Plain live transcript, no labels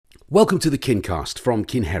Welcome to the KinKast from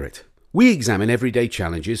KinHerit. We examine everyday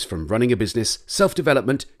challenges from running a business,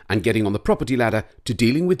 self-development and getting on the property ladder to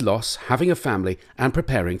dealing with loss, having a family and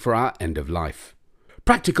preparing for our end of life.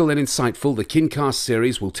 Practical and insightful, the KinKast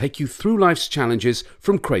series will take you through life's challenges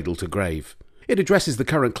from cradle to grave. It addresses the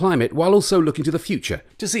current climate while also looking to the future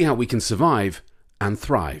to see how we can survive and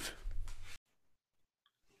thrive.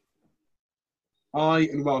 Hi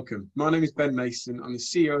and welcome. My name is Ben Mason. I'm the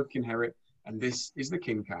CEO of KinHerit and this is the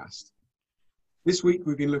KinKast. This week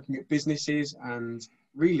we've been looking at businesses and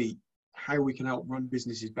really how we can help run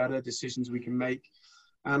businesses better, decisions we can make.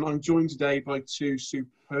 And I'm joined today by two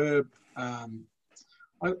superb,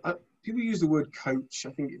 people use the word coach.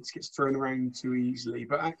 I think it gets thrown around too easily,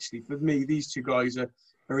 but actually for me, these two guys are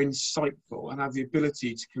insightful and have the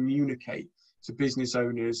ability to communicate to business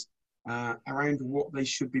owners around what they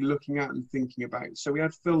should be looking at and thinking about. So we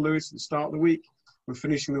had Phil Lewis at the start of the week. We're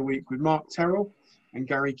finishing the week with Mark Terrell and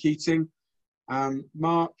Gary Keating.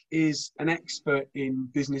 Mark is an expert in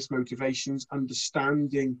business motivations,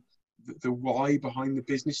 understanding the why behind the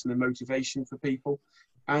business and the motivation for people.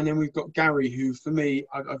 And then we've got Gary, who for me,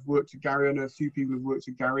 I've worked with Gary. I know a few people have worked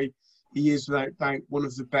with Gary. He is without doubt one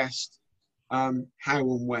of the best how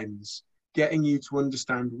and whens, getting you to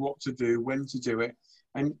understand what to do, when to do it,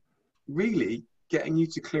 and really getting you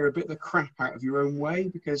to clear a bit of the crap out of your own way,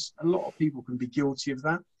 because a lot of people can be guilty of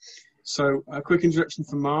that. So a quick introduction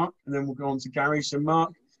from Mark, and then we'll go on to Gary. So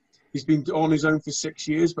Mark, he's been on his own for 6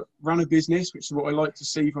 years, but ran a business, which is what I like to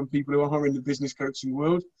see from people who are in the business coaching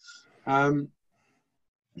world.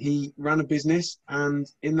 He ran a business, and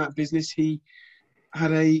in that business, he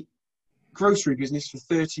had a grocery business for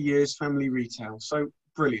 30 years, family retail. So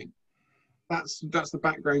brilliant. That's the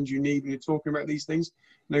background you need when you're talking about these things.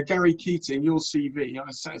 Now, Gary Keating, your CV,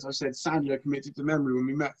 as I said, sadly, I committed to memory when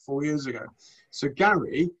we met 4 years ago. So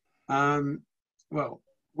Gary, well,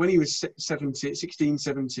 when he was 16,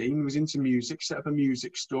 17, was into music, set up a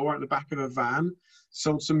music store at the back of a van,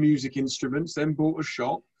 sold some music instruments, then bought a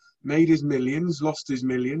shop, made his millions, lost his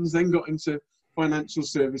millions, then got into financial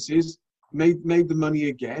services, made the money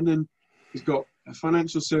again, and he's got a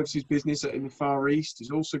financial services business in the Far East. He's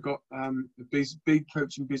also got a big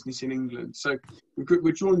coaching business in England. So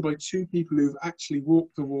we're joined by two people who've actually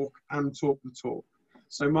walked the walk and talked the talk.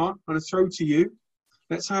 So Mark, I'm going to throw to you.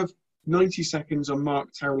 Let's have 90 seconds on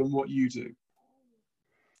Mark Terrell and what you do.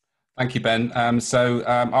 Thank you, Ben.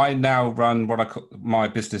 I now run what I call my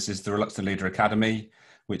business is the Reluctant Leader Academy,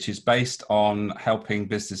 which is based on helping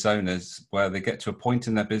business owners where they get to a point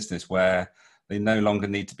in their business where they no longer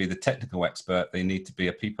need to be the technical expert. They need to be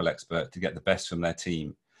a people expert to get the best from their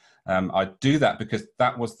team. I do that because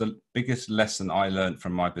that was the biggest lesson I learned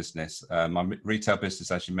from my business. My retail business,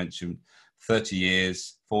 as you mentioned, 30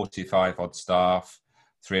 years, 45 odd staff,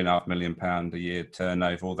 £3.5 million a year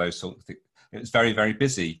turnover, all those sorts of things. It was very, very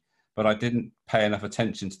busy, but I didn't pay enough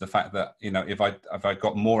attention to the fact that, you know, if I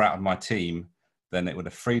got more out of my team, then it would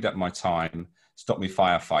have freed up my time, stopped me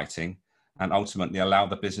firefighting, and ultimately allow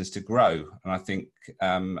the business to grow. And I think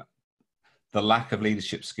the lack of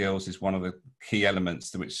leadership skills is one of the key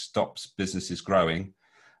elements which stops businesses growing.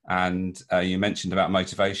 And you mentioned about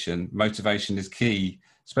motivation. Motivation is key,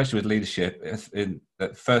 especially with leadership.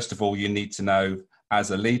 First of all, you need to know as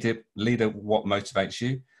a leader what motivates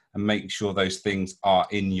you and make sure those things are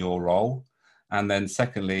in your role. And then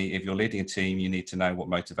secondly, if you're leading a team, you need to know what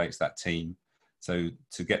motivates that team. So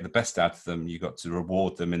to get the best out of them, you've got to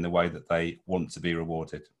reward them in the way that they want to be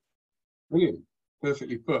rewarded. Brilliant.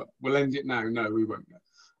 Perfectly put. We'll end it now. No, we won't.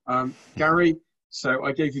 Gary, so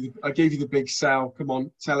I gave you the big sell. Come on,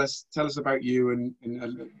 tell us about you and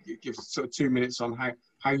give us sort of 2 minutes on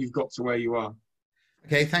how you've got to where you are.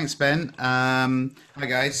 Okay, thanks, Ben. Hi,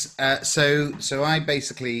 guys. So I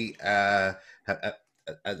basically,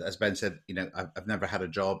 as Ben said, you know, I've never had a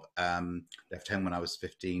job. Left home when I was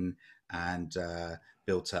 15 and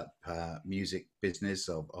built up music business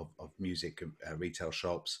of music retail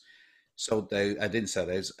shops. Sold those. I didn't sell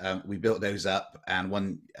those. We built those up and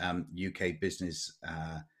won UK Business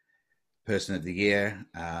Person of the Year.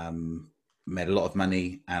 Made a lot of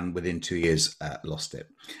money, and within 2 years lost it.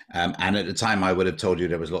 And at the time, I would have told you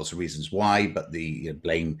there was lots of reasons why, but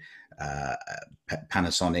blame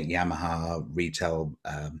Panasonic, Yamaha, retail,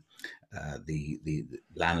 the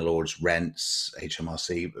landlords, rents,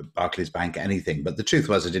 HMRC, Barclays Bank, anything. But the truth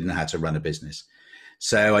was, I didn't know how to run a business.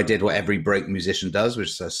 So I did what every broke musician does,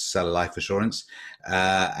 which is sell a life assurance,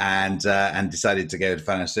 and decided to go to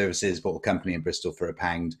financial services. Bought a company in Bristol for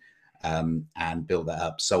 £1. And built that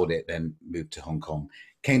up, sold it, then moved to Hong Kong.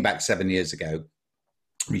 Came back 7 years ago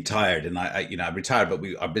retired, and I retired, but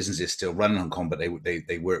our businesses still run in Hong Kong, but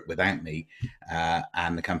they work without me,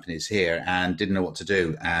 and the company is here, and didn't know what to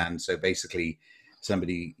do. And so basically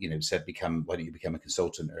somebody, said, why don't you become a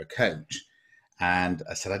consultant or a coach? And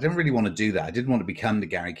I said, I didn't really want to do that. I didn't want to become the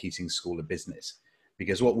Gary Keating School of Business,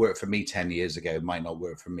 because what worked for me 10 years ago might not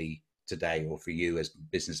work for me today, or for you as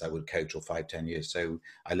business I would coach, or 5-10 years. So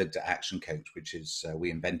I looked at Action Coach, which is,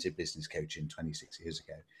 we invented business coaching 26 years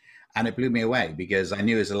ago. And it blew me away, because I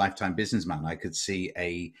knew as a lifetime businessman, I could see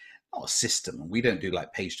not a system. We don't do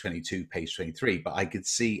like page 22, page 23, but I could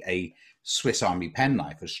see a Swiss Army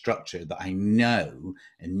penknife, a structure that I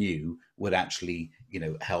knew would actually,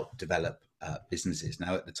 help develop businesses.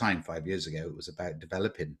 Now, at the time, 5 years ago, it was about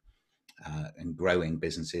developing and growing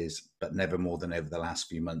businesses, but never more than over the last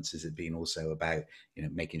few months has it been also about,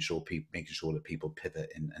 making sure that people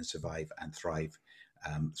pivot and survive and thrive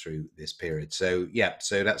through this period. So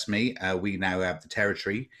that's me. We now have the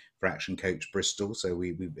territory for Action Coach Bristol. So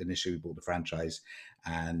we initially bought the franchise,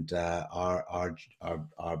 and our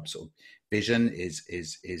sort of vision is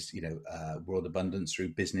world abundance through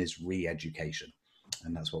business re-education,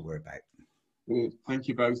 and that's what we're about. Good. Thank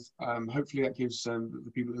you both. Hopefully that gives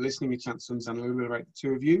the people that are listening a chance to understand a little bit about the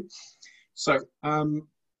two of you. So I'm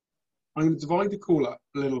going to divide the call up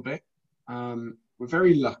a little bit. We're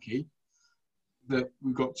very lucky that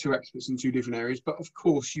we've got two experts in two different areas, but of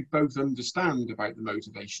course you both understand about the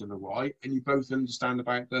motivation and the why, and you both understand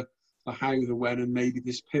about the how, the when, and maybe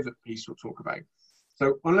this pivot piece we'll talk about.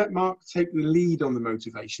 So I'll let Mark take the lead on the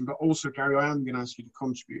motivation, but also Gary, I am going to ask you to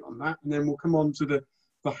contribute on that, and then we'll come on to the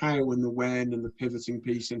how and the when and the pivoting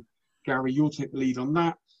piece, and Gary, you'll take the lead on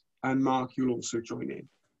that, and Mark, you'll also join in.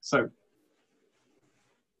 So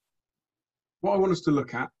what I want us to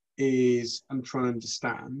look at is, and try and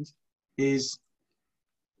understand, is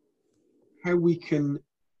how we can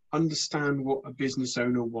understand what a business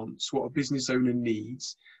owner wants, what a business owner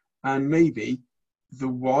needs, and maybe the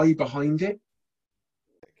why behind it.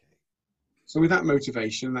 So with that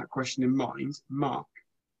motivation, that question in mind, Mark,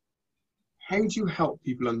 how do you help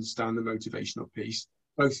people understand the motivational piece,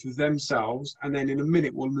 both for themselves, and then in a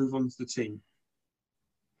minute we'll move on to the team?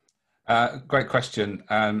 Great question.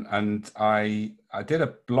 And I did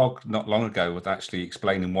a blog not long ago with actually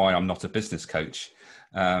explaining why I'm not a business coach.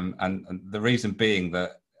 And the reason being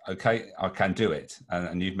that, okay, I can do it.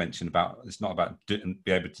 And you've mentioned about, it's not about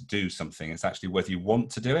be able to do something. It's actually whether you want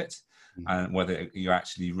to do it, and whether you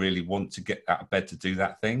actually really want to get out of bed to do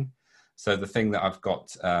that thing. So the thing that I've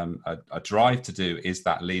got a drive to do is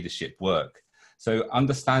that leadership work. So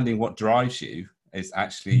understanding what drives you is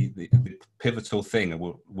actually the pivotal thing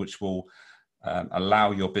which will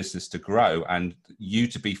allow your business to grow and you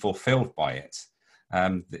to be fulfilled by it.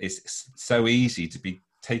 It's so easy to be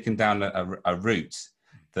taken down a route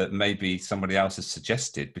that maybe somebody else has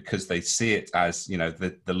suggested because they see it as,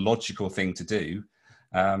 the logical thing to do.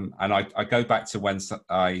 And I go back to when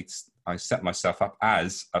I set myself up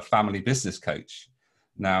as a family business coach.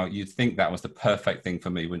 Now, you'd think that was the perfect thing for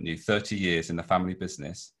me, wouldn't you? 30 years in the family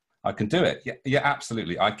business. I can do it. Yeah,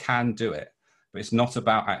 absolutely. I can do it. But it's not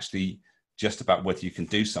about actually just about whether you can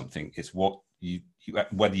do something. It's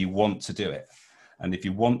whether you want to do it. And if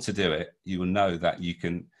you want to do it, you will know that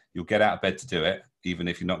you'll get out of bed to do it, even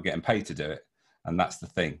if you're not getting paid to do it. And that's the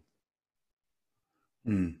thing.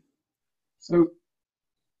 So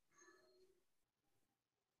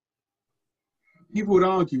people would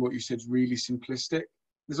argue what you said is really simplistic.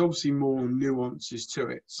 There's obviously more nuances to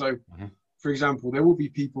it. So, for example, there will be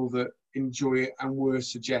people that enjoy it and were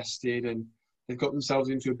suggested, and they've got themselves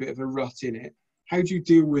into a bit of a rut in it. How do you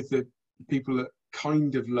deal with the people that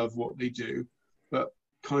kind of love what they do, but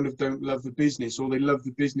kind of don't love the business, or they love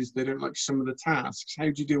the business, they don't like some of the tasks? How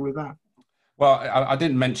do you deal with that? Well, I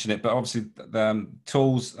didn't mention it, but obviously the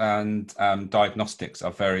tools and diagnostics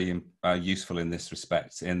are very useful in this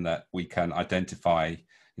respect, in that we can identify,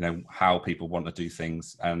 how people want to do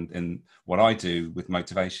things. And in what I do with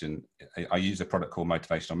motivation, I use a product called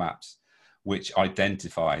Motivational Maps, which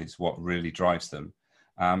identifies what really drives them.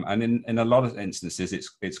 And in a lot of instances,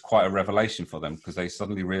 it's quite a revelation for them, because they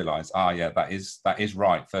suddenly realize, that is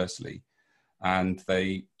right, firstly. And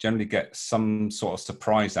they generally get some sort of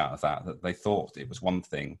surprise out of that they thought it was one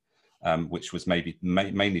thing, which was maybe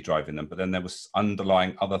mainly driving them. But then there was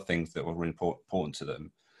underlying other things that were really important to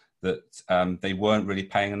them that they weren't really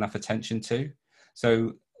paying enough attention to.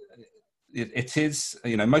 So it is,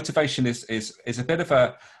 motivation is a bit of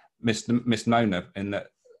a misnomer, in that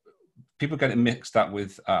people get it mixed up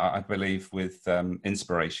with, I believe, with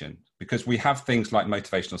inspiration, because we have things like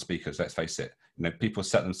motivational speakers. Let's face it, people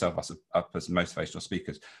set themselves up as motivational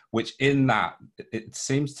speakers, which in that it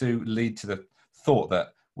seems to lead to the thought that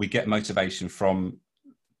we get motivation from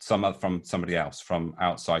somebody else, from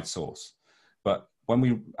outside source. But when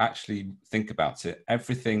we actually think about it,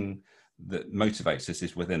 everything that motivates us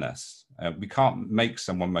is within us. We can't make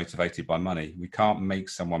someone motivated by money. We can't make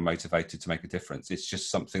someone motivated to make a difference. It's just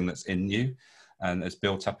something that's in you and is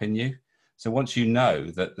built up in you. So once you know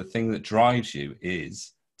that the thing that drives you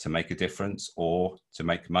is to make a difference, or to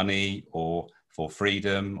make money, or for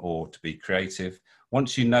freedom, or to be creative,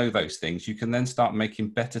 once you know those things, you can then start making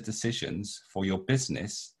better decisions for your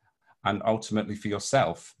business and ultimately for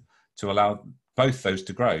yourself, to allow both those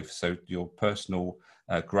to grow. So your personal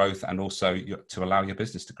growth, and also to allow your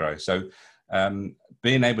business to grow. So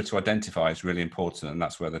being able to identify is really important, and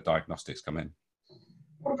that's where the diagnostics come in.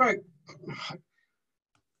 What about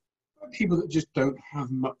people that just don't have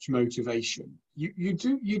much motivation? You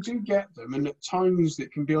do get them, and at times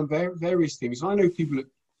that can be on various things. I know people that,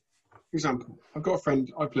 for example, I've got a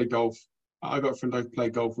friend, I play golf. I've got a friend I play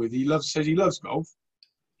golf with. Says he loves golf.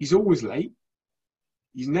 He's always late.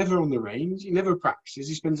 He's never on the range. He never practices.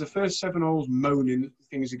 He spends the first 7 holes moaning that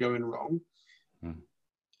things are going wrong.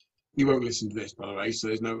 He won't listen to this, by the way. So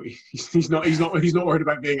there's no. He's not worried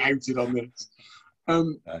about being outed on this.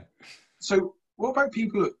 No. So what about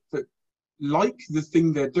people that like the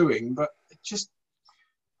thing they're doing, but just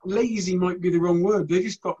lazy might be the wrong word. They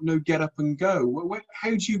just got no get up and go. How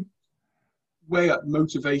do you weigh up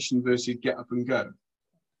motivation versus get up and go?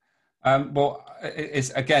 Well, it's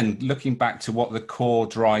again looking back to what the core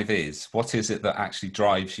drive is. What is it that actually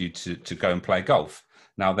drives you to go and play golf?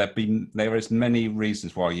 Now, there is many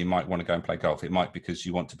reasons why you might want to go and play golf. It might be because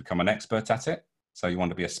you want to become an expert at it. So you want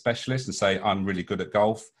to be a specialist and say, I'm really good at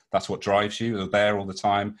golf. That's what drives you. You're there all the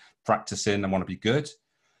time, practicing and want to be good.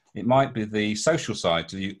 It might be the social side.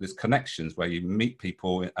 There's connections where you meet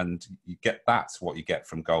people and you get, that's what you get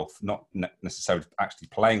from golf, not necessarily actually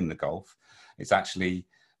playing the golf. It's actually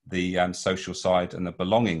the social side and the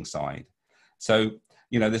belonging side. So,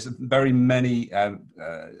 there's very many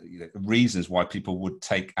reasons why people would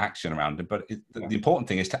take action around it. But the important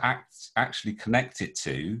thing is to actually connect it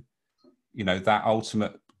to, that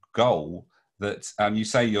ultimate goal that you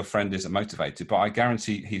say your friend isn't motivated, but I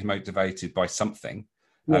guarantee he's motivated by something.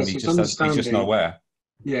 He's just not aware.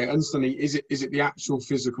 Yeah, understanding, is it the actual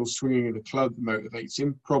physical swinging of the club that motivates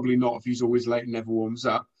him? Probably not, if he's always late and never warms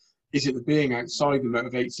up. Is it the being outside that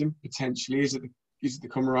motivates him? Potentially. Is it the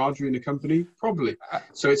camaraderie in the company? Probably.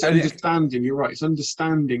 So it's understanding, you're right, it's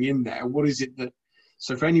understanding in there. What is it that,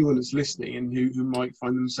 so for anyone that's listening and who might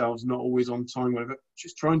find themselves not always on time, whatever,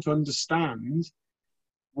 just trying to understand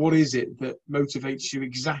what is it that motivates you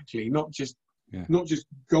exactly, not just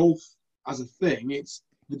golf as a thing, it's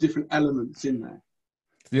the different elements in there.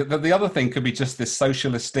 The other thing could be just this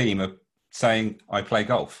social esteem of saying, I play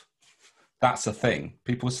golf. That's a thing.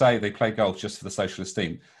 People say they play golf just for the social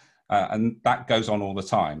esteem. And that goes on all the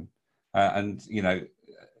time.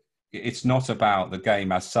 It's not about the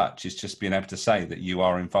game as such. It's just being able to say that you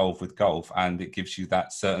are involved with golf, and it gives you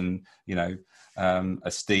that certain,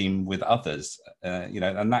 esteem with others,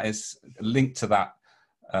 and that is linked to that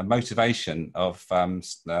motivation of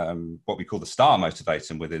what we call the star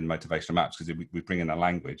motivation within motivational maps, because we bring in a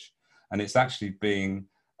language, and it's actually being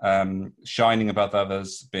shining above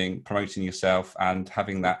others, promoting yourself, and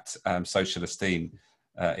having that social esteem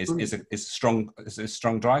is a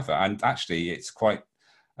strong driver. And actually, it's quite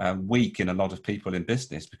weak in a lot of people in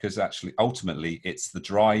business, because actually, ultimately, it's the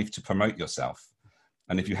drive to promote yourself.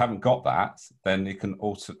 And if you haven't got that, then it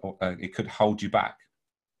could hold you back.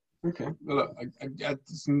 Okay, well, look,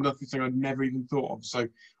 it's nothing I'd never even thought of. So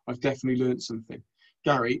I've definitely learned something.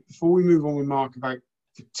 Gary, before we move on with Mark about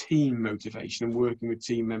the team motivation and working with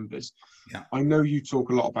team members, I know you talk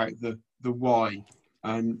a lot about the why,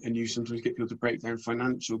 and you sometimes get people to break down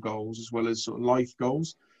financial goals as well as sort of life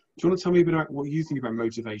goals. Do you want to tell me a bit about what you think about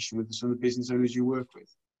motivation with some of the business owners you work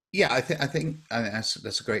with? Yeah, I think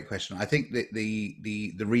that's a great question. I think that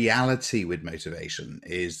the reality with motivation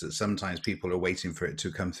is that sometimes people are waiting for it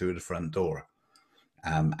to come through the front door,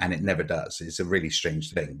 and it never does. It's a really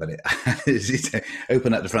strange thing, but it's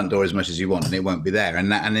open up the front door as much as you want, and it won't be there.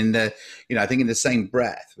 And in the, I think in the same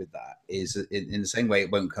breath with that is in the same way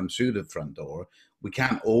it won't come through the front door. We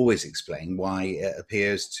can't always explain why it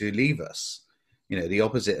appears to leave us. The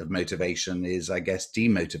opposite of motivation is, I guess,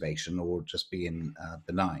 demotivation, or just being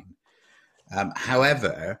benign.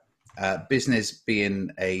 However, business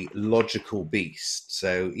being a logical beast,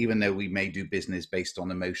 so even though we may do business based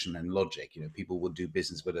on emotion and logic, people will do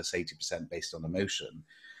business with us 80% based on emotion.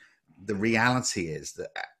 The reality is that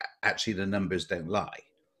actually the numbers don't lie.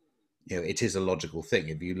 it is a logical thing.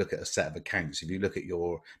 If you look at a set of accounts, if you look at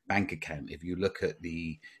your bank account, if you look at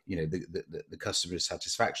the customer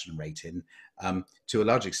satisfaction rating, to a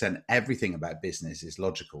large extent, everything about business is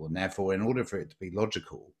logical. And therefore, in order for it to be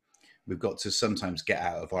logical, we've got to sometimes get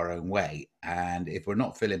out of our own way. And if we're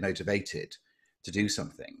not feeling motivated to do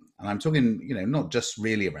something, and I'm talking, not just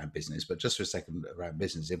really around business, but just for a second around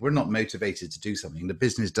business, if we're not motivated to do something, the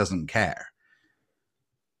business doesn't care.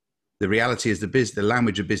 The reality is the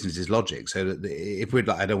language of business is logic. So that if we're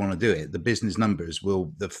like, I don't want to do it, the business numbers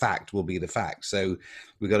the fact will be the fact. So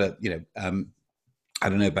we've got to, I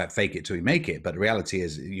don't know about fake it till you make it, but the reality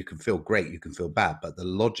is you can feel great, you can feel bad, but the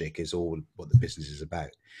logic is all what the business is about.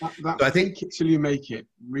 That so I think fake it till you make it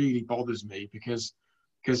really bothers me because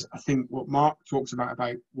I think what Mark talks about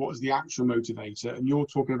what is the actual motivator, and you're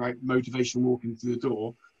talking about motivation walking through the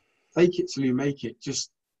door. Fake it till you make it. Just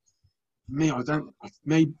me,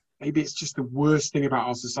 maybe it's just the worst thing about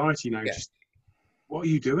our society now. Yeah. Just what are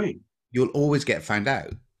you doing? You'll always get found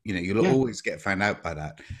out. You'll always get found out by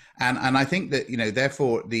that. And I think that,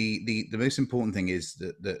 therefore the most important thing is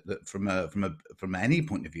that from any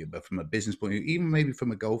point of view, but from a business point of view, even maybe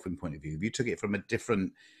from a golfing point of view, if you took it from a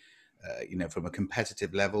different, from a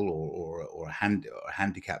competitive level or a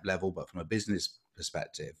handicap level, but from a business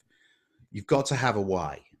perspective, you've got to have a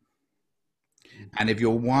why. And if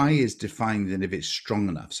your why is defined and if it's strong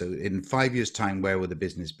enough, so in 5 years' time, where will the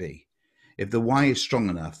business be? If the why is strong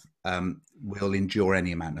enough, we'll endure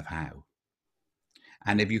any amount of how.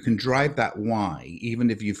 And if you can drive that why, even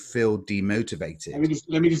if you feel demotivated.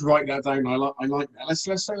 Let me just write that down. I like that. Let's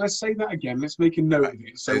say that again. Let's make a note of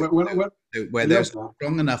it. So where there's a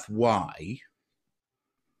strong enough why,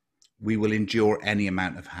 we will endure any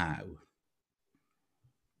amount of how.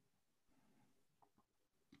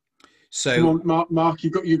 So come on, Mark, you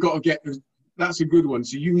got to get. That's a good one.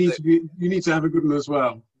 So you need to have a good one as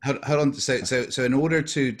well. Hold on. So in order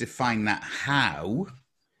to define that how,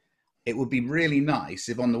 it would be really nice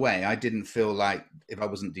if on the way I didn't feel like if I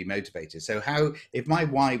wasn't demotivated. So if my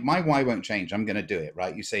why won't change, I'm going to do it,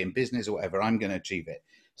 right? You say in business or whatever, I'm going to achieve it.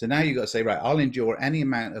 So now you've got to say, right, I'll endure any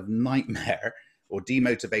amount of nightmare or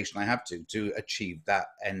demotivation I have to achieve that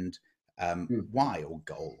end why or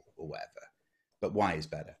goal or whatever. But why is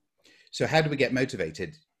better. So how do we get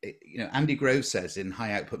motivated? Andy Grove says in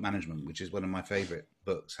High Output Management, which is one of my favorite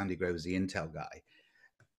books. Andy Grove is the Intel guy.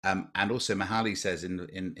 And also Mihaly says in the,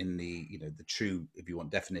 the true, if you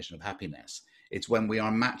want, definition of happiness, it's when we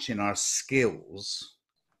are matching our skills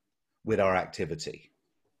with our activity.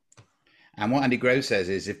 And what Andy Grove says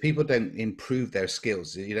is if people don't improve their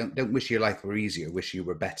skills, don't wish your life were easier, wish you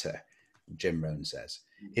were better. Jim Rohn says,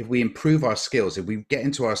 if we improve our skills, if we get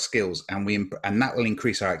into our skills and that will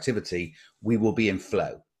increase our activity, we will be in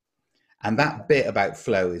flow. And that bit about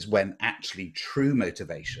flow is when actually true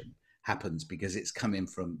motivation happens because it's coming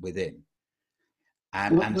from within.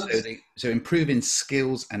 So improving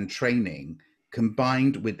skills and training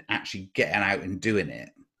combined with actually getting out and doing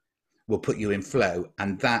it will put you in flow.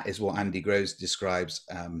 And that is what Andy Grove describes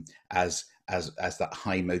as that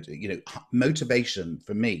high motivation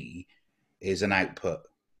for me is an output.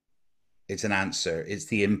 It's an answer. It's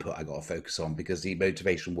the input I got to focus on because the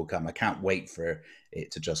motivation will come. I can't wait for it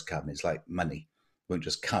to just come. It's like money. It won't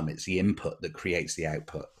just come. It's the input that creates the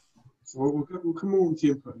output. So we'll come on to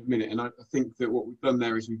the input in a minute. And I think that what we've done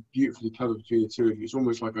there is we've beautifully covered between the two of you. It's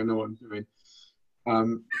almost like I know what I'm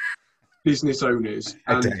doing. Business owners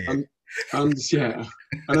and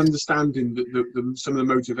understanding some of the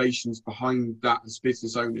motivations behind that as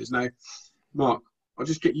business owners. Now, Mark, I'll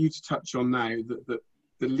just get you to touch on now that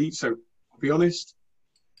the lead. So I'll be honest,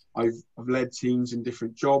 I've led teams in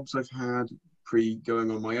different jobs I've had going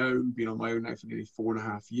on my own, been on my own now for nearly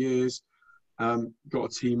 4.5 years. Got a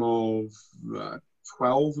team of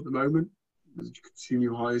 12 at the moment. There's 2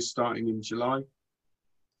 new hires starting in July.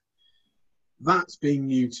 That's being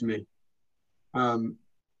new to me. And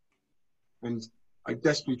I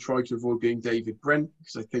desperately try to avoid being David Brent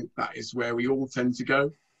because I think that is where we all tend to go.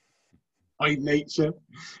 By nature.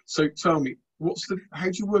 So tell me, how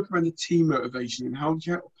do you work around the team motivation and how do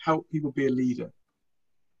you help people be a leader?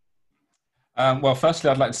 Well, firstly,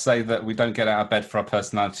 I'd like to say that we don't get out of bed for our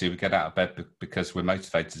personality. We get out of bed because we're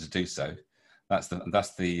motivated to do so. That's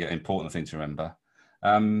the important thing to remember.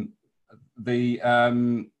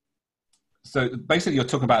 So basically, you're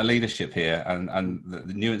talking about leadership here and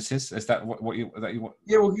the nuances. Is that what you want?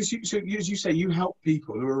 Yeah. Well, so as you say, you help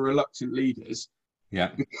people who are reluctant leaders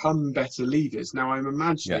become better leaders. Now, I'm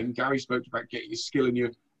imagining Gary spoke about getting your skill and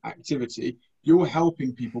your activity. You're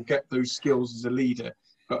helping people get those skills as a leader.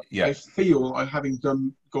 But I feel, having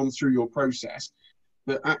gone through your process,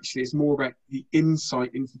 that actually it's more about the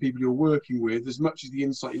insight into the people you're working with as much as the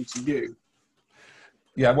insight into you.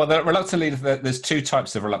 Yeah, well, the reluctant leader, there's two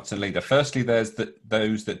types of reluctant leader. Firstly, there's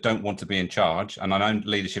those that don't want to be in charge. And I know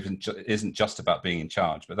leadership isn't just about being in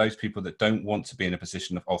charge, but those people that don't want to be in a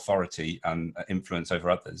position of authority and influence over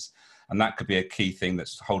others. And that could be a key thing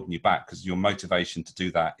that's holding you back, because your motivation to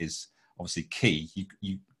do that is obviously key.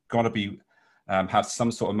 You got to be have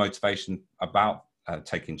some sort of motivation about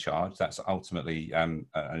taking charge. That's ultimately an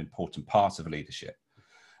important part of leadership.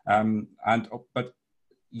 But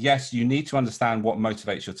yes, you need to understand what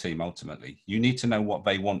motivates your team ultimately. You need to know what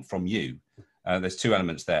they want from you. There's two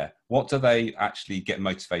elements there. What do they actually get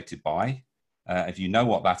motivated by? If you know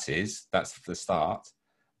what that is, that's the start.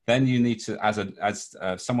 Then you need to, as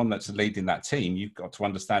someone that's leading that team, you've got to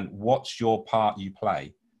understand what's your part you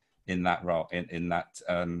play in that role, in that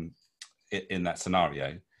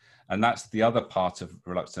scenario. And that's the other part of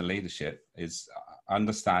reluctant leadership, is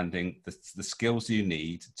understanding the skills you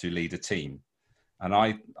need to lead a team.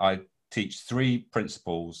 And I teach 3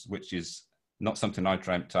 principles, which is not something I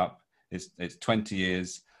dreamt up. It's 20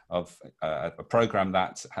 years of a program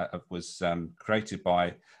that was created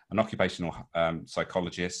by an occupational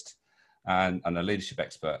psychologist and a leadership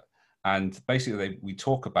expert. And basically, we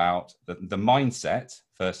talk about the mindset,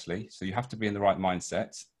 firstly. So you have to be in the right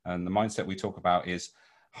mindset. And the mindset we talk about is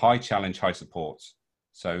high challenge, high support.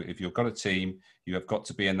 So if you've got a team, you have got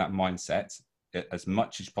to be in that mindset as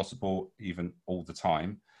much as possible, even all the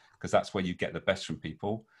time, because that's where you get the best from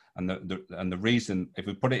people. And the reason, if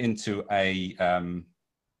we put it into it's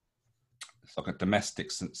like a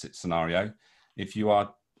domestic scenario, if you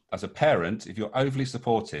are, as a parent, if you're overly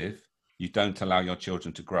supportive, you don't allow your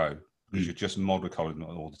children to grow, because you're just mollycoddling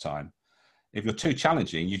them all the time. If you're too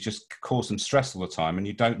challenging, you just cause them stress all the time, and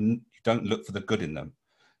you don't look for the good in them.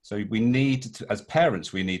 So we need to, as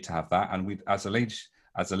parents, we need to have that, and we, as a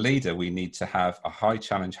leader, we need to have a high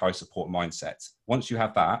challenge, high support mindset. Once you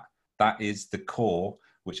have that, that is the core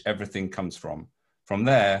which everything comes from. From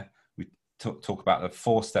there, we talk about the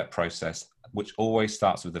 4-step process, which always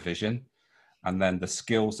starts with the vision, and then the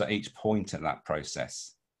skills at each point in that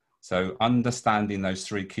process. So understanding those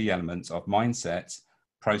 3 key elements of mindset,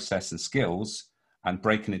 process, and skills, and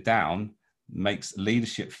breaking it down makes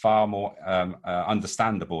leadership far more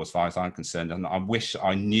understandable as far as I'm concerned. And I wish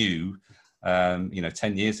I knew 10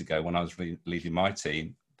 years ago, when I was leading my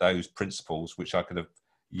team, those principles which I could have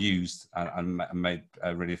used and made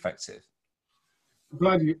really effective. I'm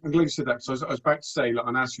glad you said that, because I was about to say,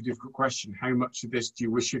 and ask you a difficult question: how much of this do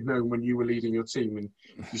you wish you'd known when you were leading your team? And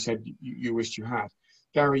you said you wished you had.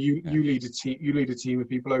 Gary, you lead a team. You lead a team of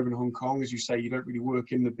people over in Hong Kong. As you say, you don't really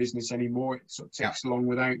work in the business anymore. It sort of ticks along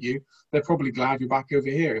without you. They're probably glad you're back over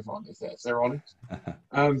here, if they're honest.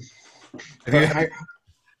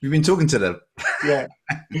 You've been talking to them. Yeah.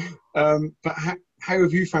 But how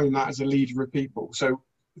have you found that as a leader of people? So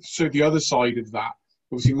the other side of that,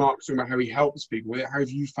 obviously, Mark's talking about how he helps people. How have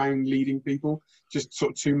you found leading people? Just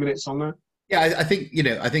sort of 2 minutes on that. Yeah, I think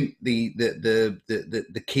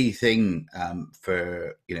the key thing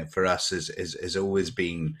for us has always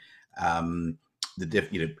been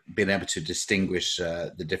being able to distinguish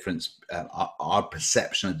the difference, our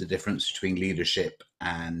perception of the difference between leadership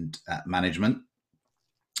and management,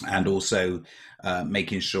 and also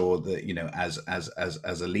making sure that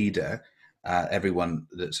as a leader, everyone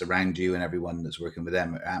that's around you and everyone that's working with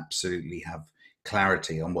them absolutely have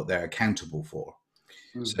clarity on what they're accountable for.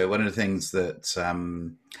 So one of the things that,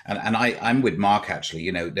 and I'm with Mark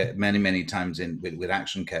actually, many times with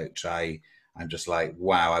Action Coach, I'm just like,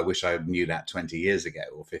 wow, I wish I knew that 20 years ago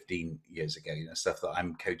or 15 years ago, stuff that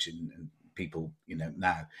I'm coaching people,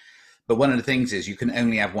 now. But one of the things is you can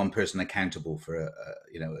only have one person accountable for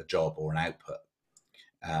a job or an output.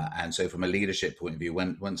 And so from a leadership point of view,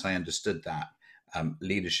 once I understood that,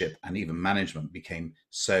 leadership and even management became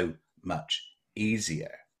so much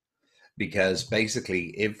easier. Because basically,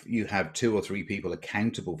 if you have 2 or 3 people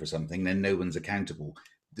accountable for something, then no one's accountable.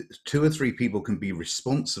 2 or 3 people can be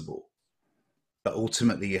responsible, but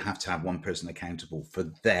ultimately you have to have one person accountable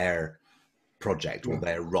for their project or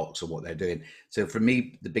their rocks or what they're doing. So for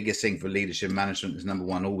me, the biggest thing for leadership management is, number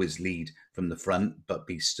 1, always lead from the front, but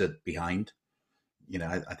be stood behind.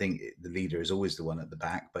 I think the leader is always the one at the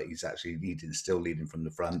back, but he's actually still leading from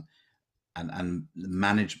the front. And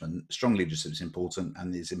management, strong leadership is important,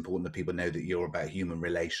 and it's important that people know that you're about human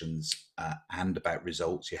relations and about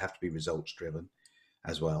results. You have to be results driven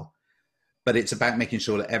as well. But it's about making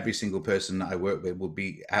sure that every single person that I work with will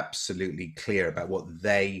be absolutely clear about what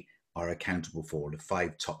they are accountable for, the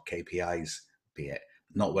 5 top KPIs, be it,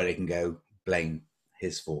 not where they can go blame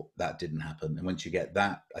his fault. That didn't happen. And once you get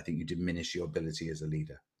that, I think you diminish your ability as a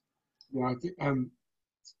leader. Yeah, I think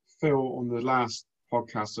Phil, on the last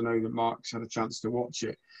podcast, I know that Mark's had a chance to watch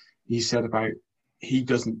it. He said about he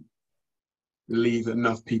doesn't believe that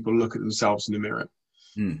enough people look at themselves in the mirror,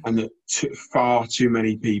 and that far too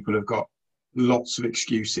many people have got lots of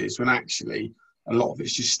excuses when actually a lot of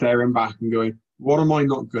it's just staring back and going, what am I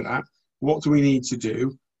not good at? What do we need to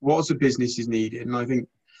do? What as a business is needed? And I think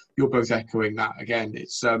you're both echoing that again.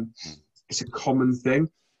 It's a common thing,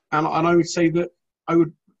 and I would say that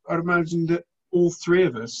I'd imagine that all three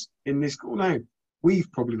of us in this call now,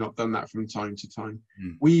 we've probably not done that from time to time.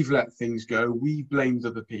 We've let things go. We've blamed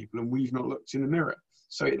other people, and we've not looked in the mirror.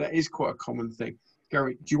 So that is quite a common thing.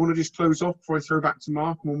 Gary, do you want to just close off before I throw back to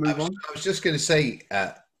Mark and we'll move on? I was just going to say,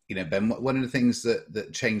 Ben, one of the things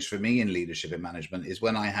that changed for me in leadership and management is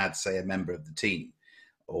when I had, say, a member of the team,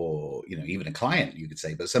 or even a client, you could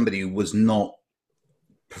say, but somebody who was not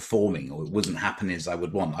performing or it wasn't happening as I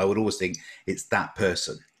would want, I would always think it's that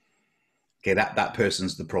person. Okay, that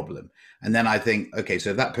person's the problem. And then I think, okay,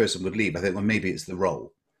 so if that person would leave, I think, well, maybe it's the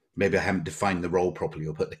role. Maybe I haven't defined the role properly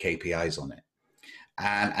or put the KPIs on it.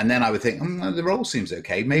 And then I would think, the role seems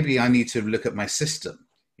okay. Maybe I need to look at my system.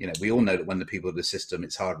 We all know that when the people of the system,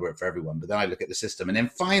 it's hard work for everyone. But then I look at the system. And then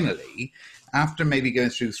finally, after maybe going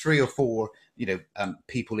through 3 or 4,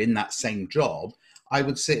 people in that same job, I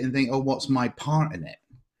would sit and think, oh, what's my part in it?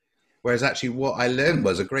 Whereas actually what I learned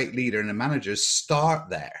was a great leader and a manager start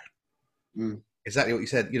there. Exactly what you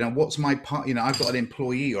said. What's my part? I've got an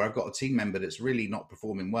employee or I've got a team member that's really not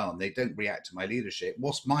performing well and they don't react to my leadership.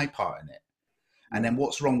 What's my part in it? And then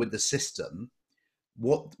what's wrong with the system?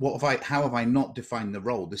 How have I not defined the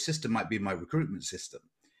role? The system might be my recruitment system.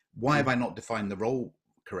 Why have I not defined the role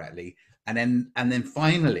correctly? And then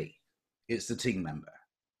finally, it's the team member.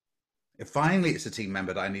 If finally it's a team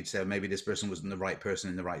member that I need to say, maybe this person wasn't the right person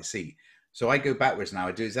in the right seat. So I go backwards now.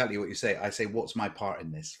 I do exactly what you say. I say, what's my part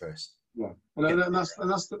in this first? Yeah, and that's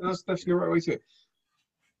definitely the right way to it.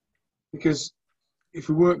 Because if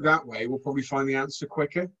we work that way, we'll probably find the answer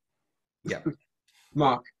quicker. Yeah.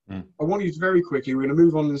 Mark, I want you to very quickly, we're going to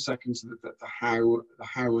move on in a second to the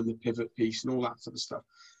how and the pivot piece and all that sort of stuff.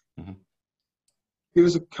 Give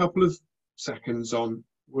us a couple of seconds on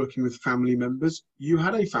working with family members. You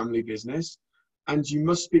had a family business and you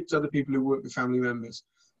must speak to other people who work with family members.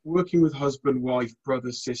 Working with husband, wife,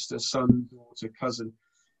 brother, sister, son, daughter, cousin.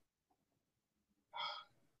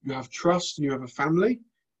 You have trust and you have a family,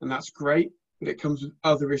 and that's great, but it comes with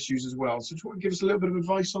other issues as well. So do you want to give us a little bit of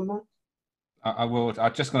advice on that? I will.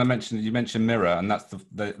 I'm just going to mention, you mentioned mirror, and that's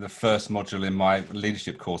the first module in my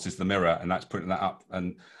leadership course is the mirror, and that's putting that up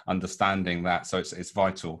and understanding that. So it's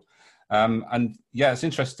vital. And yeah, it's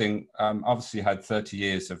interesting. Obviously had 30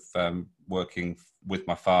 years of working with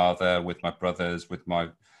my father, with my brothers, with my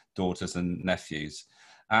daughters and nephews.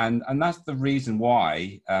 And that's the reason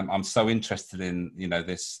why I'm so interested in,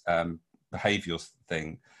 this behavioural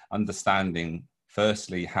thing, understanding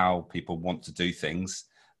firstly how people want to do things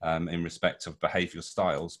in respect of behavioural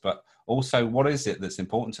styles, but also what is it that's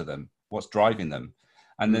important to them, what's driving them.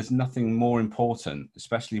 And there's nothing more important,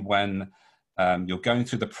 especially when you're going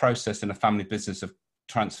through the process in a family business of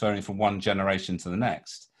transferring from one generation to the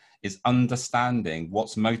next, is understanding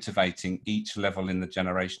what's motivating each level in the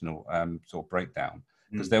generational sort of breakdown.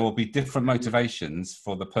 Because there will be different motivations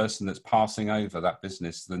for the person that's passing over that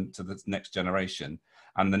business to the next generation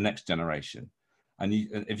and the next generation. And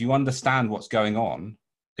if you understand what's going on,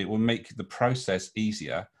 it will make the process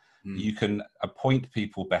easier. You can appoint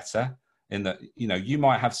people better in that, you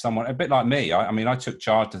might have someone a bit like me. I took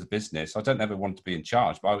charge of the business. I don't ever want to be in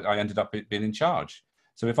charge, but I ended up being in charge.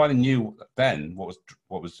 So if I knew then what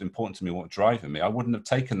was important to me, what was driving me, I wouldn't have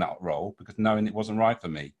taken that role, because knowing it wasn't right for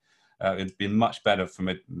me. It'd be much better for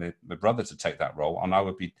my brother to take that role, and I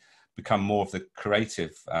would become more of the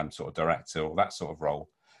creative sort of director or that sort of role.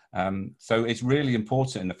 So it's really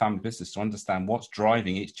important in the family business to understand what's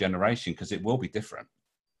driving each generation, because it will be different.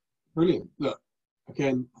 Brilliant. Look,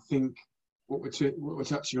 again, I think what we're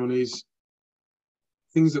touching on is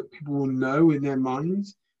things that people will know in their mind,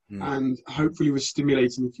 and hopefully we're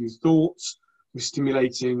stimulating a few thoughts, we're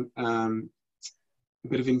stimulating a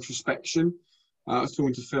bit of introspection. I was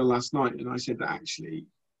talking to Phil last night, and I said that actually,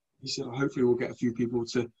 he said, hopefully we'll get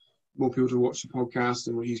more people to watch the podcast,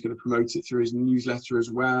 and he's going to promote it through his newsletter as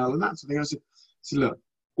well. And that's the thing. I said, look,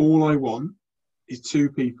 all I want is 2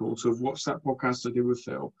 people to have watched that podcast I did with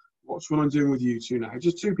Phil, watch what I'm doing with you 2 now,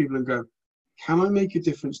 just 2 people, and go, can I make a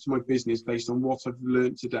difference to my business based on what I've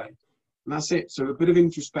learned today? And that's it. So a bit of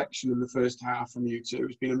introspection in the first half from you 2.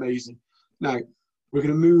 It's been amazing. Now, we're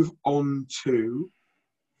going to move on to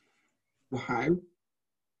the how.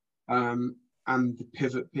 and the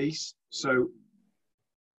pivot piece. So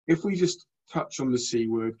if we just touch on the C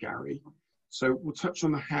word, Gary, so we'll touch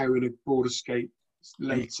on the how in a broader scope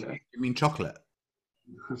later. You mean chocolate?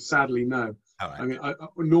 Sadly, no. All right. I mean,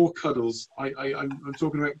 nor cuddles. I'm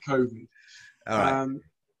talking about COVID. All right.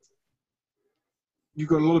 You've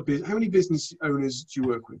got a lot of how many business owners do you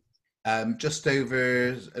work with? Just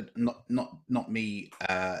over, not me.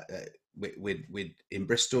 With in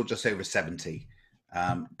Bristol, just over 70.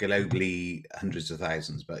 Globally, hundreds of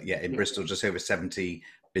thousands. But yeah, in Bristol, just over 70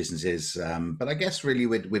 businesses. But I guess really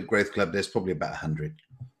with Growth Club, there's probably about 100.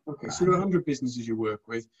 Okay, so you've got 100 businesses you work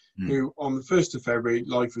with who on the 1st of February,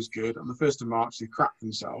 life was good. On the 1st of March, they crapped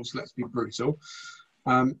themselves. Let's be brutal.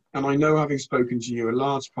 And I know, having spoken to you, a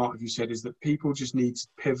large part of you said is that people just need to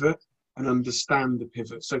pivot and understand the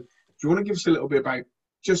pivot. So do you want to give us a little bit about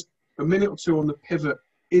just a minute or two on the pivot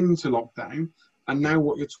into lockdown and now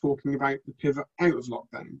what you're talking about, the pivot out of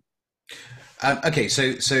lockdown? Okay,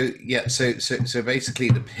 so basically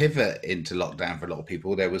the pivot into lockdown for a lot of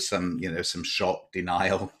people, there was some shock,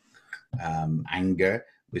 denial, anger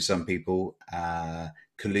with some people,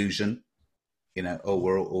 collusion. It's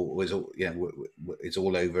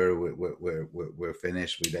all over. We're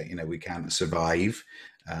finished. We don't, we can't survive.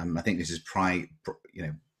 I think this is prior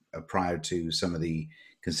to some of the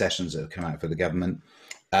concessions that have come out for the government.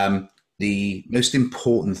 The most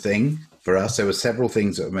important thing for us, there were several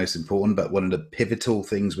things that were most important, but one of the pivotal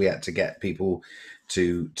things we had to get people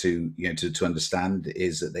to understand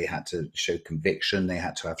is that they had to show conviction. They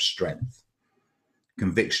had to have strength.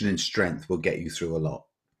 Conviction and strength will get you through a lot.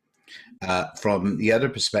 From the other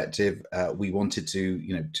perspective, we wanted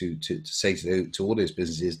to say to all those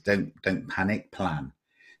businesses, don't panic, plan.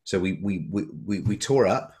 So we tore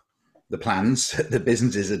up the plans that the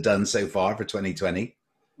businesses had done so far for 2020,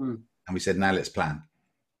 and we said, now let's plan.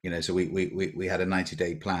 So we had a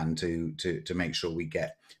 90-day plan to make sure we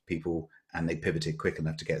get people, and they pivoted quick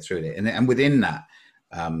enough to get through it. And within that,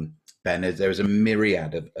 Ben, there was a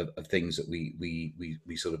myriad of things that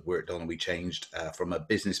we sort of worked on and we changed from a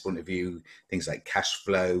business point of view, things like cash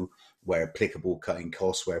flow, where applicable, cutting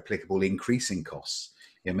costs, where applicable, increasing costs.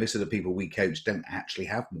 Most of the people we coach don't actually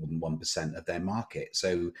have more than 1% of their market.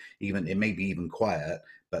 So even it may be even quiet,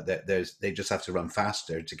 but they just have to run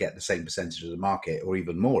faster to get the same percentage of the market, or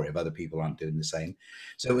even more if other people aren't doing the same.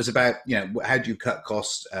 So it was about, how do you cut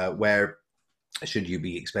costs? Where should you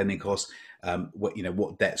be expending costs?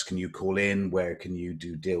 What debts can you call in? Where can you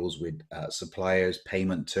do deals with suppliers,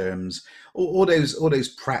 payment terms, all those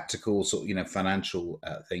practical sort of, financial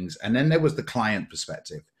things. And then there was the client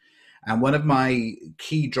perspective. And one of my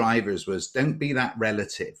key drivers was, don't be that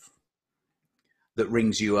relative that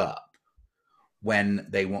rings you up when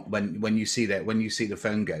they want, when you see the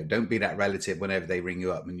phone go. Don't be that relative whenever they ring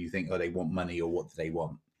you up and you think, oh, they want money, or what do they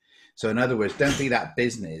want? So in other words, don't be that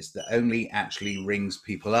business that only actually rings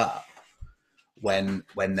people up when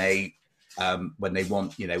they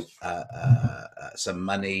want some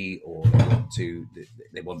money, or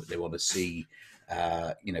they want to see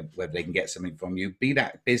whether they can get something from you. Be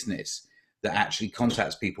that business that actually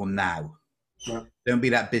contacts people now. Yeah. Don't be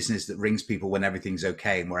that business that rings people when everything's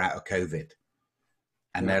okay and we're out of COVID,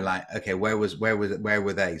 and they're like, okay, where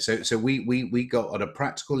were they? So we got, on a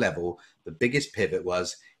practical level, the biggest pivot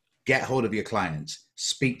was get hold of your clients,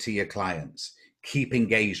 speak to your clients, keep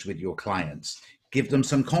engaged with your clients, give them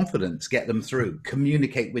some confidence, get them through,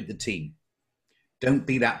 communicate with the team. Don't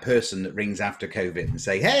be that person that rings after COVID and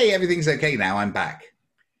say, hey, everything's okay now, I'm back.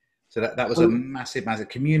 So that was a massive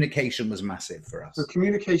communication was massive for us. So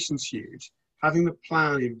communication's huge. Having the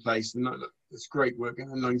plan in place, and that's great work,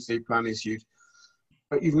 and a 90-day plan is huge.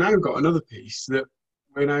 But you've now got another piece that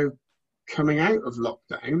we're now coming out of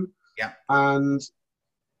lockdown. Yeah. And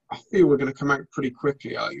I feel we're going to come out pretty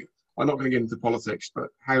quickly. I'm not going to get into politics, but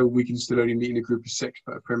how we can still only meet in a group of 6,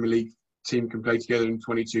 but a Premier League team can play together in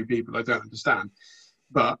 22 people, I don't understand.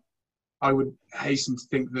 But I would hasten to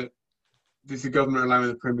think that if the government are allowing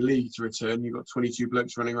the Premier League to return, you've got 22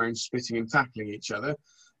 blokes running around spitting and tackling each other.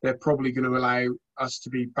 They're probably going to allow us to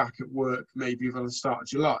be back at work maybe by the start of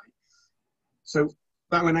July. So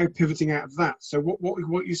that we're now pivoting out of that. So what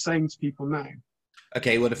are you saying to people now?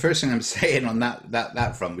 Okay, well, the first thing I'm saying on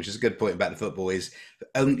that front, which is a good point about the football, is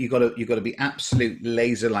you've got to be absolute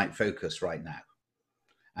laser-like focus right now.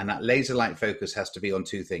 And that laser-like focus has to be on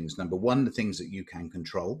 2 things. Number 1, the things that you can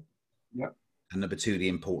control. Yep. And number 2, the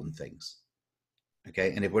important things.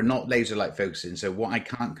 Okay, and if we're not laser-like focusing, so what I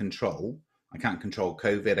can't control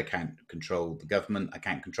COVID, I can't control the government, I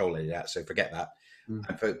can't control any of that, so forget that.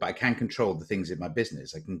 But I can control the things in my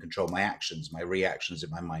business. I can control my actions, my reactions,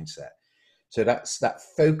 and my mindset. So that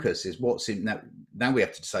focus is what's in now. Now we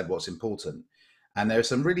have to decide what's important, and there are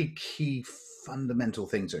some really key fundamental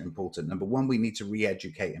things that are important. Number one, we need to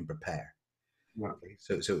re-educate and prepare. Right.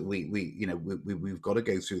 So we've got to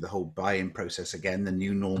go through the whole buy-in process again. The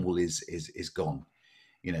new normal is gone.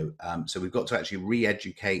 So we've got to actually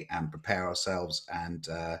re-educate and prepare ourselves, and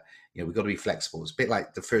we've got to be flexible. It's a bit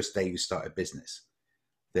like the first day you start a business.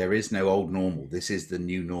 There is no old normal. This is the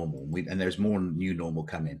new normal, and there's more new normal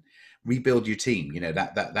coming. Rebuild your team.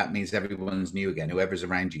 That means everyone's new again. Whoever's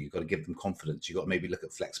around you, you've got to give them confidence. You've got to maybe look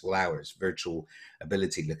at flexible hours, virtual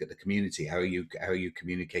ability. Look at the community. How are you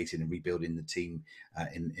communicating and rebuilding the team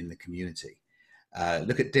in the community?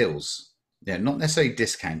 Look at deals. Not necessarily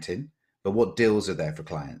discounting, but what deals are there for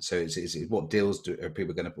clients? So it's what deals are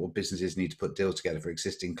people going to? What businesses need to put deals together for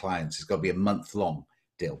existing clients? It's got to be a month long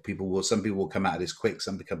deal. Some people will come out of this quick,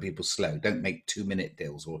 some people slow. Don't make 2-minute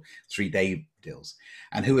deals or 3-day deals.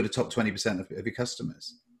 And who are the top 20% of your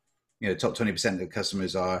customers? Top 20% of the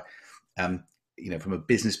customers are, from a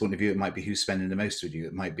business point of view, it might be who's spending the most with you.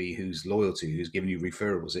 It might be who's loyal to you, who's giving you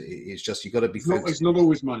referrals. It's just, you've got to be focused. It's not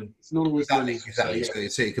always money. It's not always exactly, money. Exactly.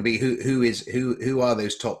 So it could be who are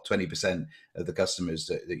those top 20% of the customers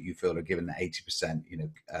that you feel are given the 80%,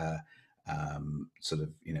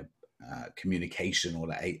 communication, or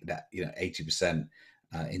that 80%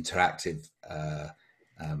 interactive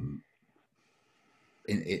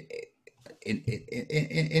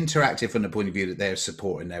interactive from the point of view that they're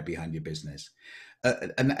supporting, they're behind your business.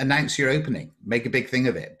 And announce your opening, make a big thing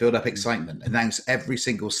of it, build up excitement, announce every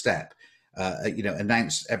single step.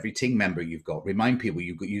 Announce every team member you've got. Remind people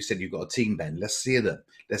you said you've got a team, Ben. Let's see them.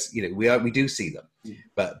 We do see them,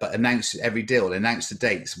 but announce every deal, announce the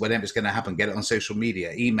dates, whenever it's going to happen. Get it on social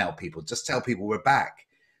media, email people, just tell people we're back,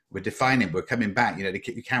 we're defining, we're coming back.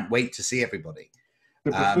 You can't wait to see everybody.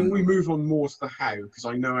 But before we move on more to the how, because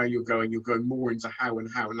I know how you're going more into how, and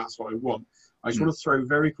that's what I want. I just want to throw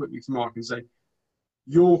very quickly to Mark and say,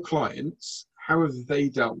 your clients, how have they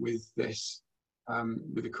dealt with this?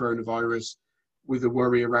 With the coronavirus, with the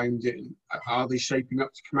worry around it, are they shaping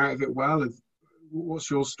up to come out of it well? What's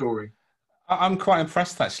your story? I'm quite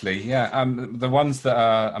impressed, actually. Yeah, the ones that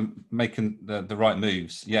are making the right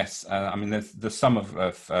moves. Yes, there's some of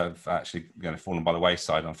actually fallen by the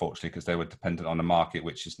wayside, unfortunately, because they were dependent on a market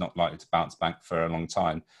which is not likely to bounce back for a long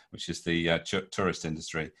time, which is the tourist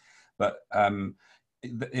industry. But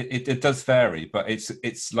it does vary. But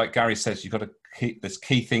it's like Gary says, you've got to there's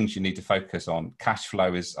key things you need to focus on. Cash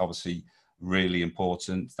flow is obviously really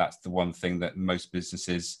important. That's the one thing that most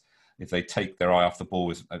businesses, if they take their eye off the ball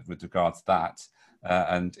with regards to that,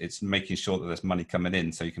 and it's making sure that there's money coming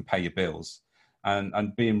in so you can pay your bills,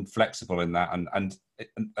 and being flexible in that.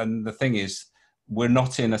 And the thing is, we're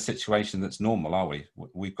not in a situation that's normal, are we?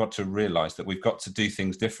 We've got to realise that we've got to do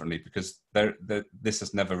things differently, because this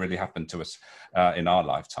has never really happened to us in our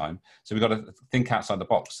lifetime. So we've got to think outside the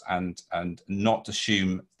box and not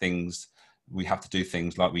assume things. We have to do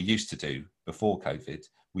things like we used to do before COVID.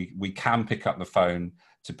 We can pick up the phone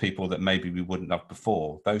to people that maybe we wouldn't have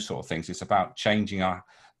before, those sort of things. It's about changing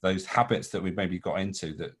those habits that we've maybe got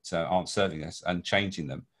into that aren't serving us, and changing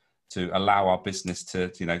them to allow our business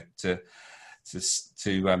to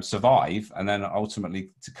survive, and then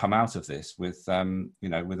ultimately to come out of this with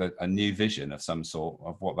with a new vision of some sort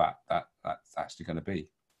of what that's actually going to be.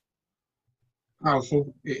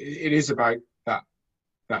 Powerful. It is about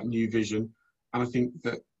that new vision, and I think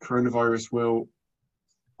that coronavirus will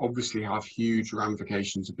obviously have huge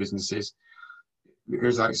ramifications to businesses.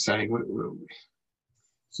 As I was saying,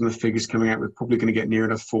 some of the figures coming out, we're probably going to get near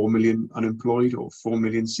enough 4 million unemployed, or 4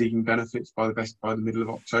 million seeking benefits by the middle of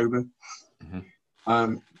October.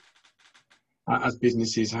 Mm-hmm. As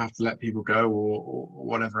businesses have to let people go, or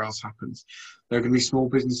whatever else happens, there are going to be small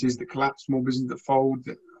businesses that collapse, small businesses that fold.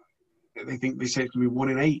 That they say it's going to be 1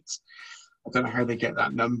 in 8. I don't know how they get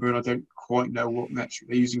that number, and I don't quite know what metric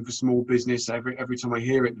they're using for small business. Every time I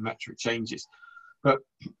hear it, the metric changes. But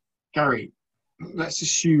Gary, let's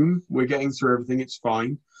assume we're getting through everything, it's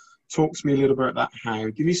fine. Talk to me a little bit about that how.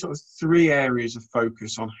 Give me sort of 3 areas of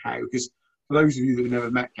focus on how, because for those of you that have never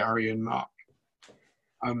met Gary and Mark,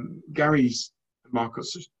 Gary's and Mark got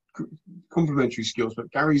such complementary skills,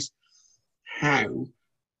 but Gary's how,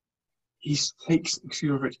 he takes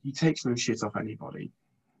no shit off anybody,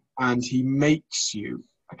 and he makes you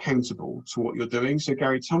accountable to what you're doing. So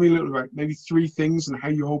Gary, tell me a little about maybe 3 things and how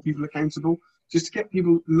you hold people accountable, just to get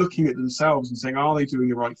people looking at themselves and saying, are they doing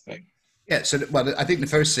the right thing? Yeah, so I think the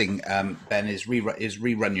first thing, Ben, is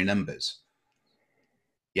rerun your numbers.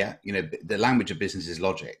 Yeah, the language of business is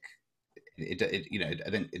logic.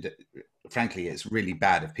 Frankly, it's really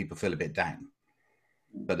bad if people feel a bit down.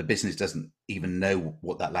 but the business doesn't even know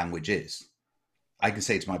what that language is. I can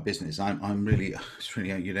say to my business, I'm really, it's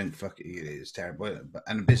really, you don't fuck it, it's terrible.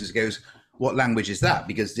 And the business goes, what language is that?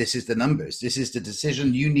 Because this is the numbers. This is the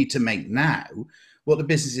decision you need to make now. What the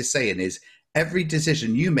business is saying is every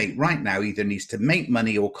decision you make right now either needs to make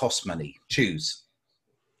money or cost money. Choose.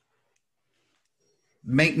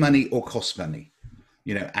 Make money or cost money.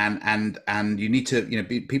 You know, and you need to, you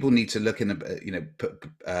know, people need to look in, you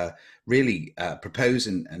know, really propose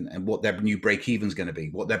and what their new break even is going to be,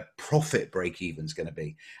 what their profit break even is going to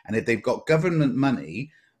be. And if they've got government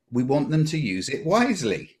money, we want them to use it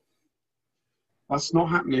wisely. That's not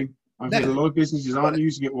happening. I've heard a lot of businesses aren't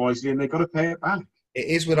using it wisely, and they've got to pay it back. It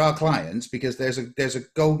is with our clients, because there's a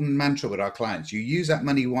golden mantra with our clients. You use that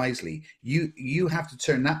money wisely. You have to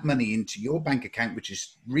turn that money into your bank account, which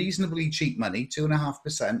is reasonably cheap money,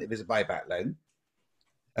 2.5% if it's a buyback loan,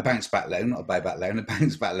 a bounce back loan, not a buyback loan, a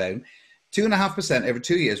bounce back loan. 2.5% over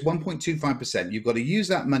 2 years, 1.25%. You've got to use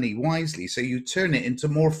that money wisely, so you turn it into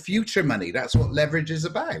more future money. That's what leverage is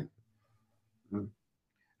about. Mm.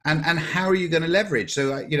 And how are you going to leverage?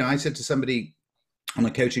 So you know, I said to somebody on a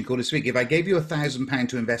coaching call this week, if I gave you £1,000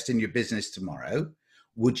 to invest in your business tomorrow,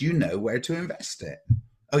 would you know where to invest it?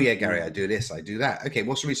 Oh yeah, Gary, I do this, I do that. Okay,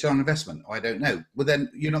 what's the return on investment? Oh, I don't know. Well, then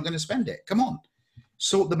you're not going to spend it. Come on,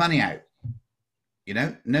 sort the money out. You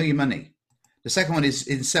know your money. The second one is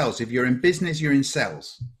in sales. If you're in business, you're in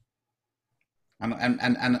sales. And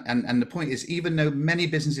the point is, even though many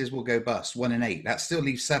businesses will go bust, 1 in 8, that still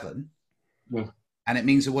leaves 7. Yeah. And it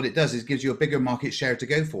means that what it does is gives you a bigger market share to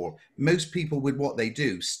go for. Most people with what they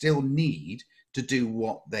do still need to do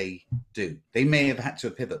what they do. They may have had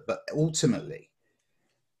to pivot, but ultimately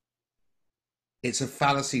it's a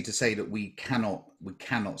fallacy to say that we cannot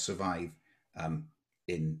survive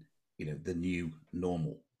in, you know, the new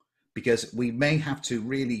normal, because we may have to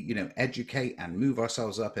really, you know, educate and move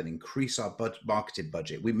ourselves up and increase our marketing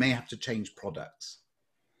budget. We may have to change products.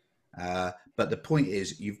 But the point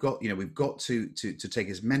is, we've got to take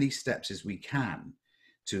as many steps as we can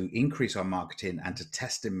to increase our marketing and to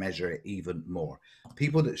test and measure it even more.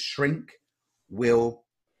 People that shrink will,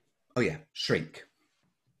 shrink.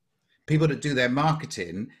 People that do their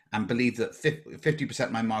marketing and believe that 50%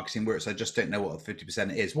 of my marketing works, I just don't know what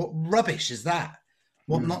 50% is. What rubbish is that?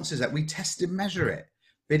 What nonsense is that? We test and measure it.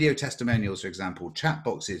 Video testimonials, for example, chat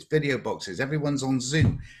boxes, video boxes, everyone's on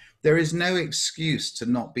Zoom. There is no excuse to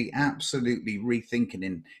not be absolutely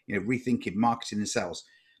rethinking marketing and sales.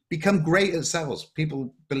 Become great at sales.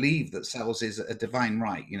 People believe that sales is a divine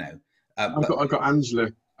right, you know. I've got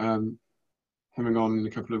Angela coming on in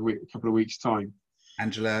a couple of weeks' time.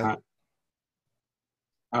 Angela,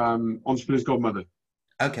 Entrepreneur's Godmother.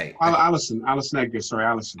 Okay. Alison Edgar. Sorry,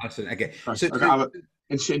 Alison. Alison. Okay. She's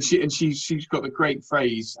got the great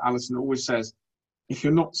phrase. Alison always says, "If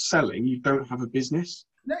you're not selling, you don't have a business."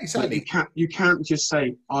 No, exactly. Like you can't just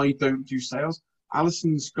say, "I don't do sales."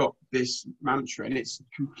 Alison's got this mantra, and it's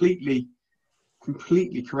completely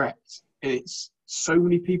correct. It's so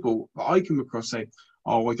many people that I come across say,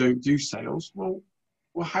 "Oh, I don't do sales." Well,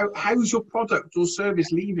 how's your product or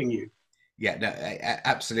service leaving you? Yeah, no,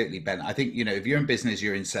 absolutely, Ben. I think, you know, if you're in business,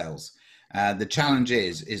 you're in sales. The challenge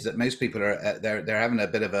is that most people are they're having a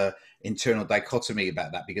bit of a internal dichotomy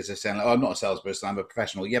about that, because they're saying, "Oh, I'm not a salesperson, I'm a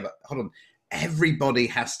professional." Yeah, but hold on. Everybody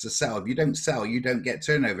has to sell. If you don't sell, you don't get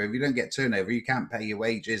turnover. If you don't get turnover, you can't pay your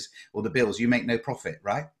wages or the bills. You make no profit,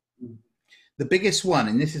 right? Mm. The biggest one,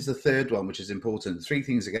 and this is the third one, which is important, 3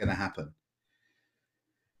 things are going to happen.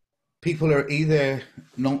 People are either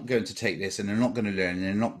not going to take this and they're not going to learn,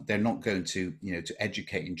 and they're not going to, you know, to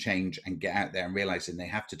educate and change and get out there and realizing they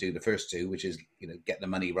have to do the first 2, which is, you know, get the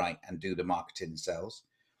money right and do the marketing and sales,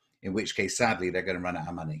 in which case, sadly, they're going to run out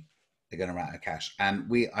of money. They're going to run out of cash.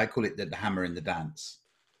 And I call it the hammer in the dance.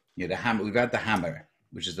 You know, the hammer, we've had the hammer,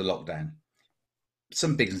 which is the lockdown.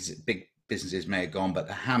 Some big businesses may have gone, but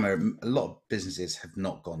the hammer, a lot of businesses have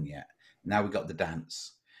not gone yet. Now we've got the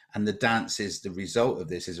dance. And the dance is the result of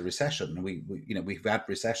this is a recession. We you know, we've had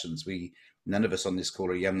recessions. None of us on this call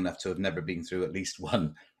are young enough to have never been through at least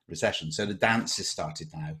one recession. So the dance has started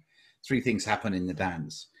now. 3 things happen in the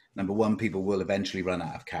dance. Number 1, people will eventually run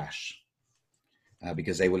out of cash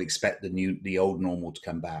because they will expect the old normal to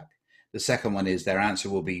come back. The second one is their answer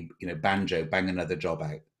will be, you know, banjo, bang another job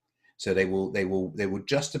out. So they will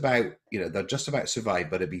just about, you know, they'll just about survive,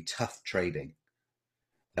 but it'll be tough trading.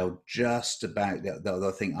 They'll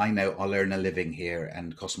think, I know I'll earn a living here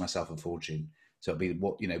and cost myself a fortune. So it'll be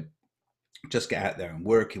what, you know, just get out there and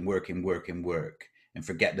work and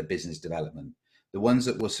forget the business development. The ones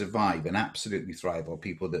that will survive and absolutely thrive are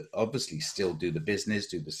people that obviously still do the business,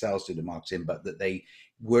 do the sales, do the marketing, but that they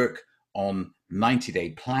work on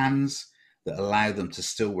 90-day plans that allow them to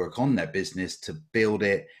still work on their business, to build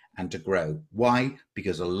it and to grow. Why?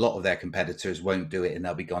 Because a lot of their competitors won't do it and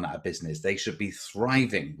they'll be gone out of business. They should be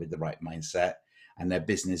thriving with the right mindset and their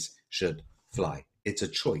business should fly. It's a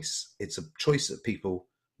choice. It's a choice that people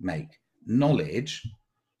make. Knowledge,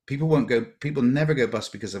 people never go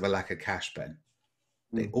bust because of a lack of cash, Ben.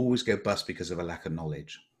 They always go bust because of a lack of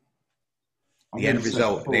knowledge. The end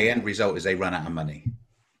result is they run out of money.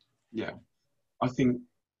 Yeah. I think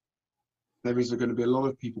there is going to be a lot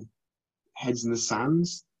of people heads in the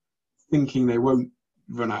sands thinking they won't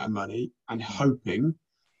run out of money and hoping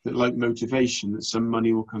that, like motivation, that some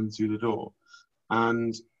money will come through the door.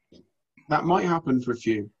 And that might happen for a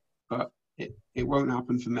few, but it won't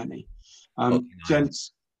happen for many.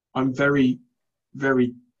 Gents, I'm very,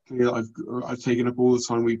 very clear that I've taken up all the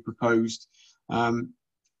time we proposed.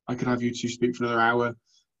 I could have you two speak for another hour.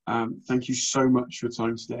 Thank you so much for your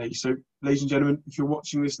time today. So, ladies and gentlemen, if you're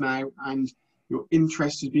watching this now and your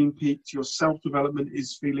interest is being piqued, your self-development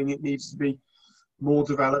is feeling it needs to be more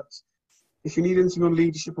developed. If you need anything on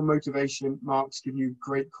leadership or motivation, Mark's given you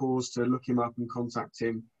great cause to look him up and contact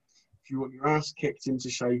him. If you want your ass kicked into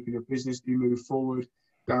shape and your business to move forward,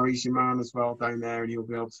 Gary's your man as well down there and he'll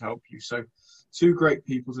be able to help you. So, two great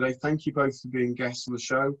people today. Thank you both for being guests on the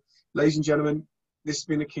show. Ladies and gentlemen, this has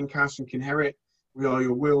been the KinKast from Kinherit. We are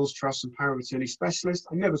your wills, trust and power of attorney specialist.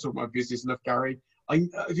 I never talk about business enough, Gary.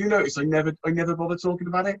 If you notice, I never bother talking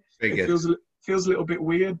about it. It feels a little bit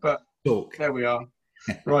weird, but there we are.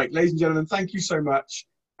 Right, ladies and gentlemen, thank you so much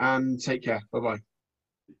and take care. Bye-bye.